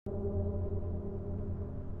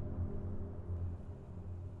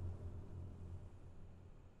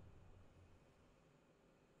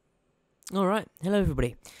Alright, hello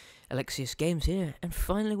everybody, Alexius Games here, and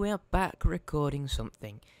finally we are back recording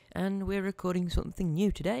something, and we're recording something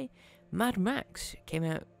new today. Mad Max came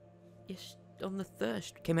out on the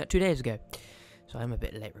 1st, came out 2 days ago, so I'm a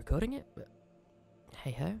bit late recording it, but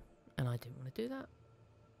hey ho, and I didn't want to do that.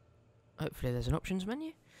 Hopefully there's an options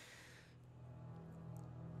menu.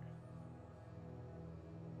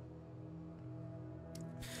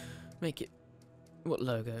 Make it, what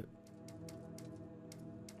logo?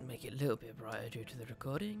 Make it a little bit brighter due to the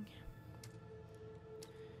recording.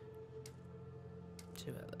 See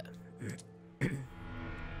about there.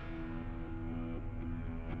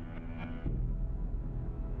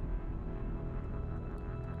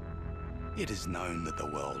 It is known that the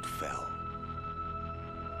world fell,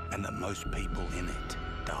 and that most people in it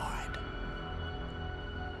died.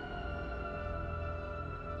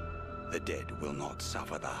 The dead will not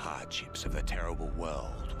suffer the hardships of the terrible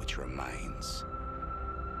world which remains.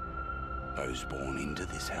 Those born into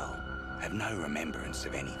this hell have no remembrance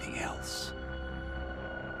of anything else.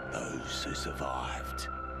 Those who survived,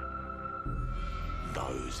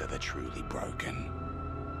 those are the truly broken,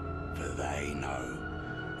 for they know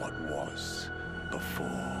what was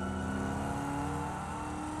before.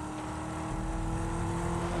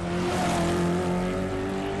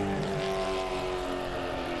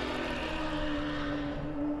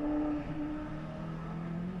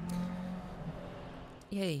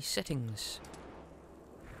 Yay, settings.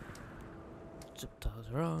 Subtitles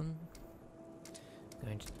are on.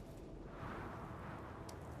 Going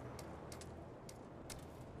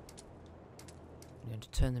to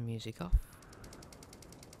turn the music off.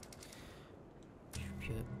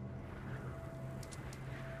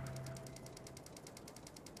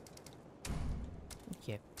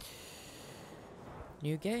 Yeah.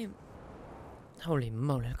 New game. Holy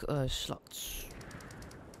moly, look at those slots.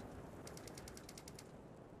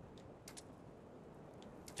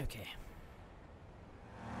 Okay.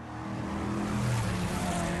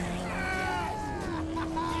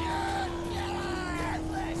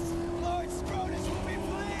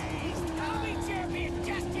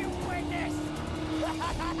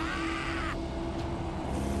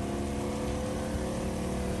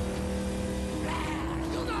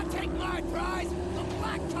 You'll not take my prize! The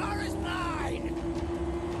black tar is mine!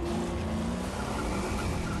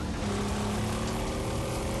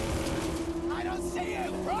 I don't see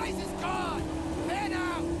you! Prize is gone! There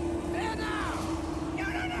now! There now! No,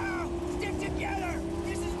 no, no! Stick together!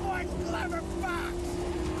 This is one clever fox!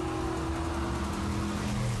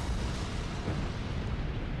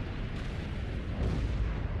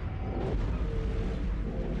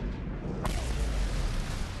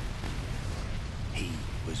 He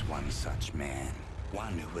was one such man,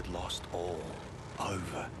 one who had lost all,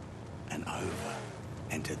 over and over,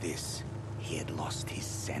 and to this he had lost his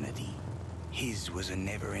sanity. His was a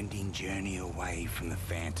never-ending journey away from the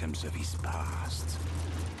phantoms of his past.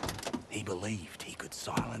 He believed he could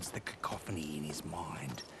silence the cacophony in his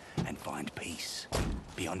mind and find peace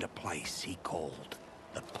beyond a place he called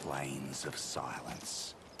the Plains of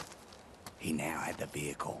Silence. He now had the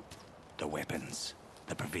vehicle, the weapons,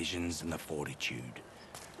 the provisions and the fortitude.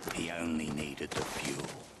 He only needed the fuel.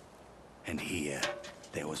 And here,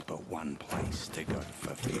 there was but one place to go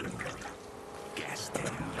for fuel.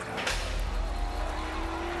 Gastown.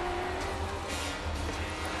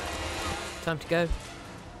 Time to go.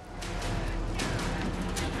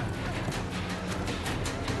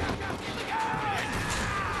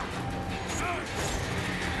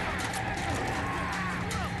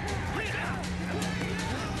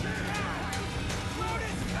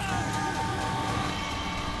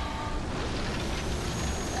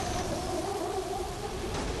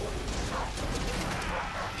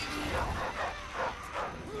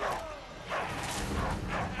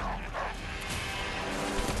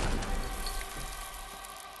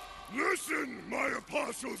 Listen, my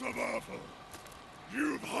apostles of Awful!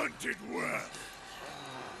 You've hunted well.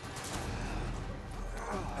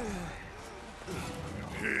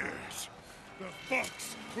 And here's the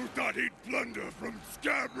fox who thought he'd plunder from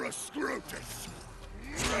Scabra Scrotus.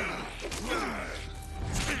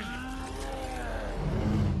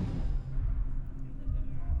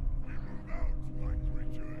 We move out, white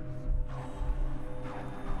creatures.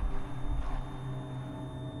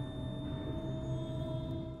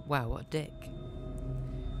 Wow, what a dick.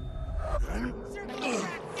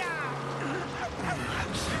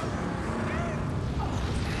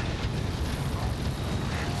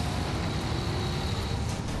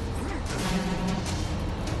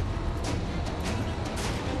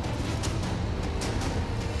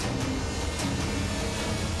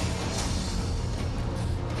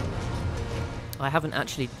 I haven't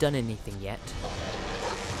actually done anything yet.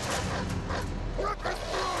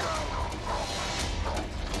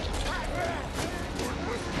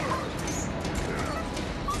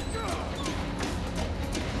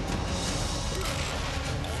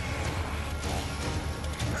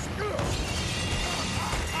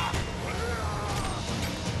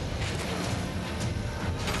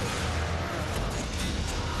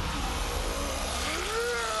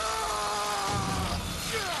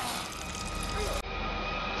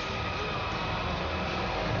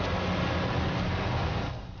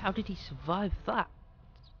 How did he survive that?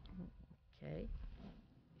 Okay.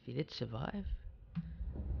 If he did survive.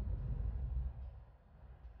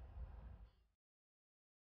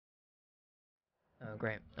 Oh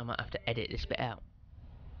great, I might have to edit this bit out.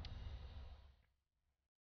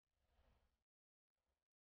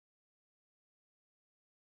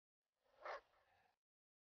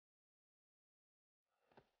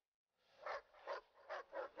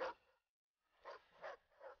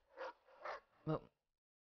 Well,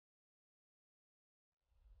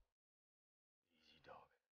 Easy, dog.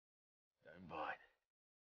 Don't bite.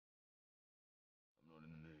 I'm not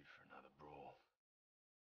in the mood for another brawl.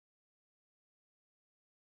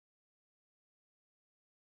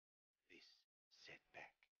 This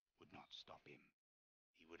setback would not stop him.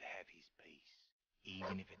 He would have his peace,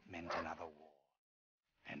 even if it meant another war.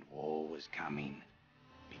 And war was coming,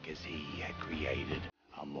 because he had created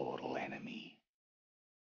a mortal enemy.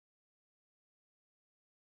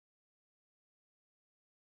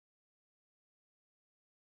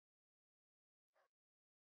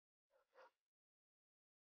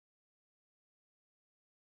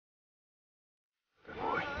 Good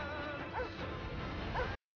boy.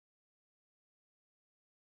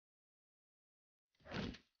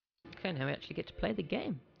 okay, now we actually get to play the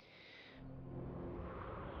game.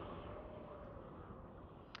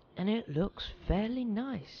 And it looks fairly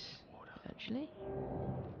nice, actually.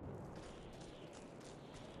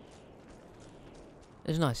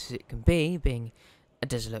 As nice as it can be, being a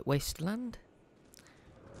desolate wasteland.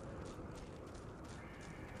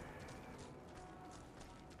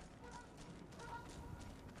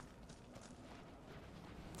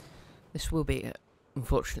 This will be,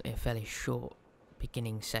 unfortunately, a fairly short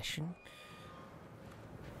beginning session.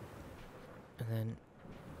 And then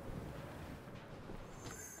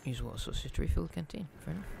use water sources to refill the canteen.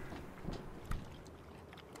 Fair enough.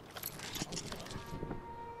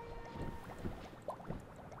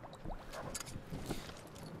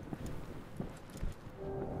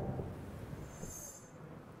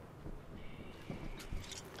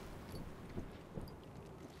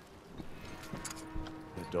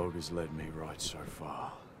 The dog has led me right so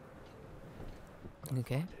far.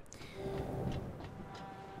 Okay.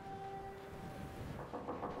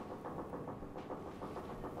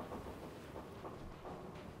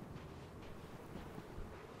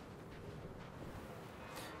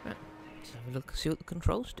 Right, let's have a look, see what the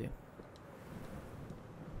controls do.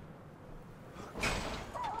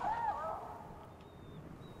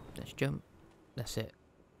 Let's jump. That's it.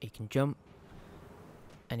 He can jump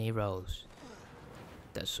and he rolls.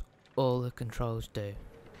 That's all the controls do.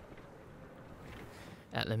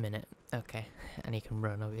 At the minute. Okay. And he can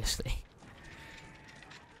run, obviously.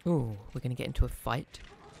 Ooh, we're gonna get into a fight.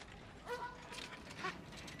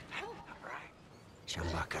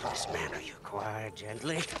 Chumbucket, dismantle you quiet,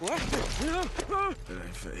 gently. What? No! It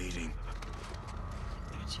ain't for eating.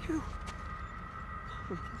 It's you.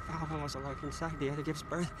 Valve was alike inside the other gives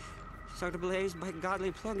birth. So to blaze by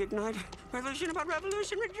godly plug ignite. Revolution about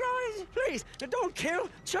revolution, rejoice! Please, don't kill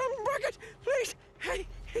Chumbucket! Please! Hey!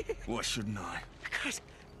 Why shouldn't I? Because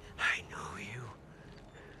I know you.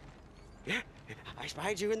 Yeah, I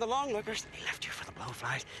spied you in the long lookers. They left you for the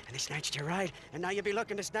blowflies, and they snatched your ride, and now you'll be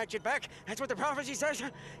looking to snatch it back. That's what the prophecy says.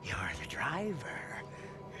 You're the driver.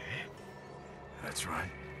 That's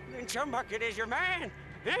right. And Chumbucket is your man.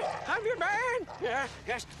 Yeah, I'm your man. Yeah,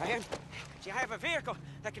 yes, I am. See, I have a vehicle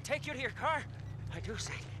that can take you to your car. I do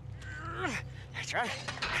say. That's right.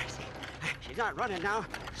 See, she's not running now.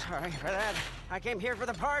 Sorry for that. I came here for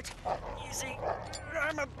the parts. You see,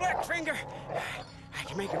 I'm a black finger. I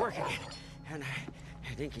can make it work again. And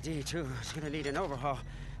Dinky D, too, is gonna need an overhaul.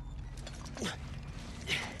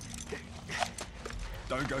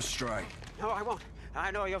 Don't go stray. No, I won't.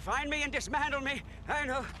 I know you'll find me and dismantle me. I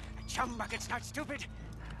know. Chumbucket's not stupid.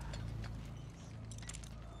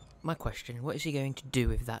 My question, what is he going to do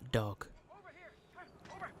with that dog? Over here.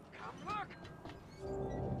 Over. Come look.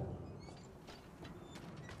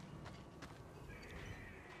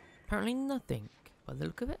 Apparently nothing, by the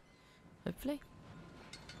look of it. Hopefully.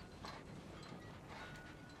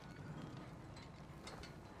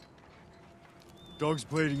 Dog's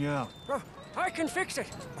bleeding out. Oh, I can fix it,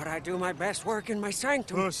 but I do my best work in my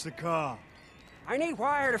sanctum. Push the car. I need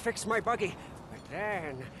wire to fix my buggy, but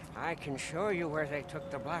then I can show you where they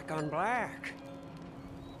took the black on black.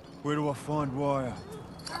 Where do I find wire?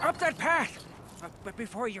 Up that path! But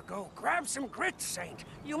before you go, grab some grit, Saint.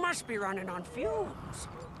 You must be running on fumes.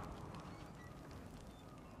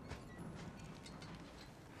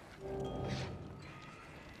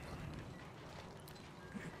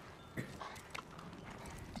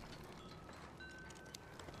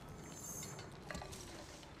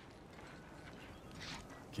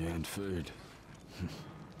 Canned food.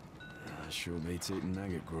 Sure beats eating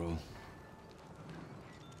maggot gruel.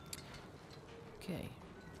 Okay.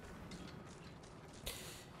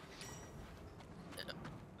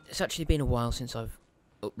 It's actually been a while since I've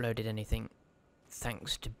uploaded anything,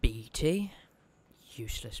 thanks to BT.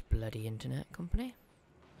 Useless bloody internet company.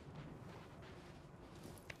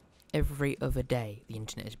 Every other day the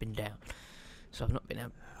internet has been down, so I've not been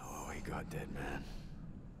able... Oh, he got dead, man.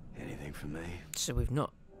 Anything for me? So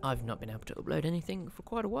I've not been able to upload anything for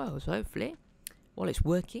quite a while, so hopefully, while it's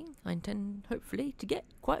working, I intend, hopefully, to get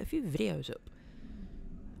quite a few videos up.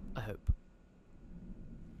 I hope.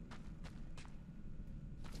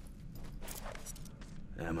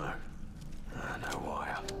 Ammo. No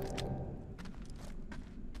wire.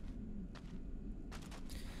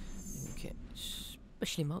 Okay.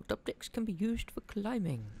 Specially marked optics can be used for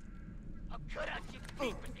climbing.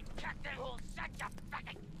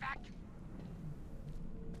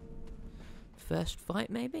 First fight,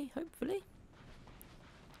 maybe? Hopefully.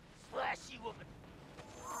 Flashy woman.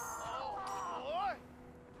 Oh, boy.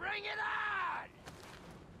 Bring it on!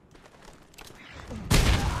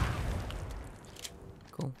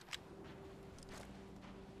 Cool.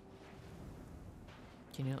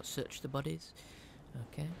 Can you not search the bodies?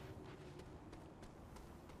 Okay.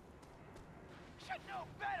 Should know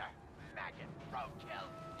better. Maggot roadkill.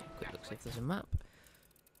 Quick look, see if there's a map.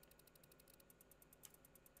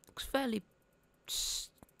 Looks fairly...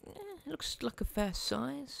 it looks like a fair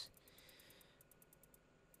size.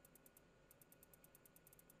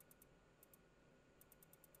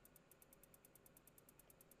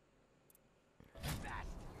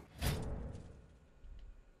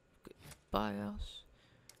 BIOS.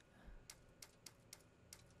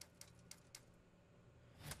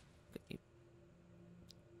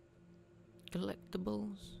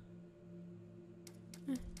 Collectibles.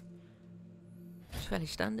 It's fairly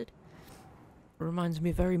standard. Reminds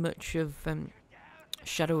me very much of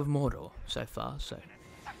Shadow of Mordor so far, so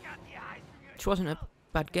which wasn't a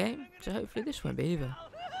bad game, so hopefully this won't be either.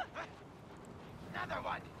 Another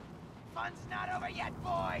one. Fun's not over yet,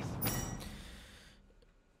 boys.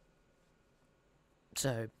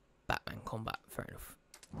 So Batman combat, fair enough.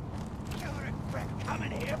 You regret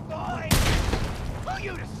coming here, boys. Who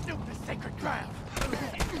you to snoop the sacred ground?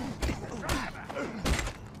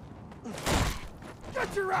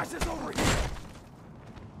 Get your asses over here!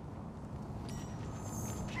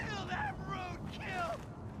 Kill that roadkill!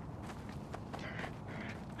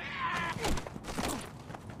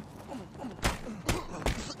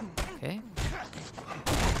 Okay.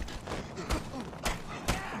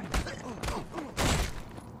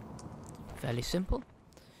 Fairly simple.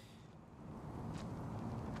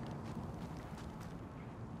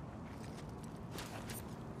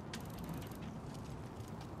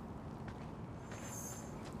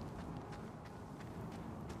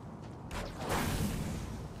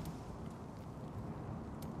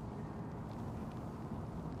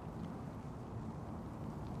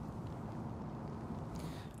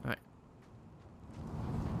 Right.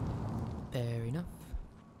 Fair enough.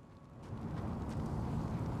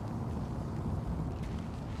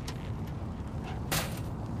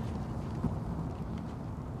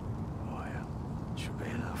 Wire. Should be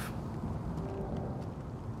enough.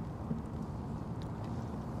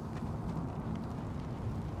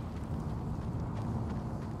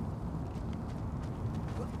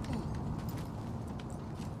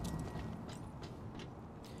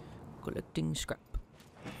 Collecting scrap.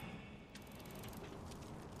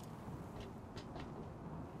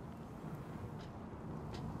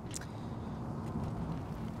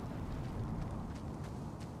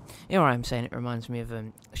 You know what I'm saying? It reminds me of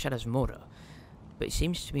Shadows of Mordor, but it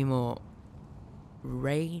seems to be more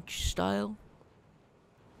Rage style.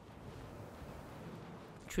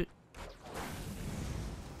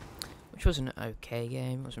 Which was an okay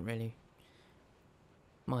game. It wasn't really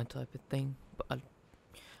my type of thing, but I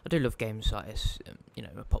do love games like this. You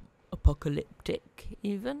know, apocalyptic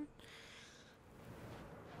even.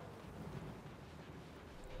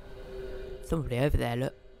 Somebody over there,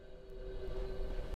 look.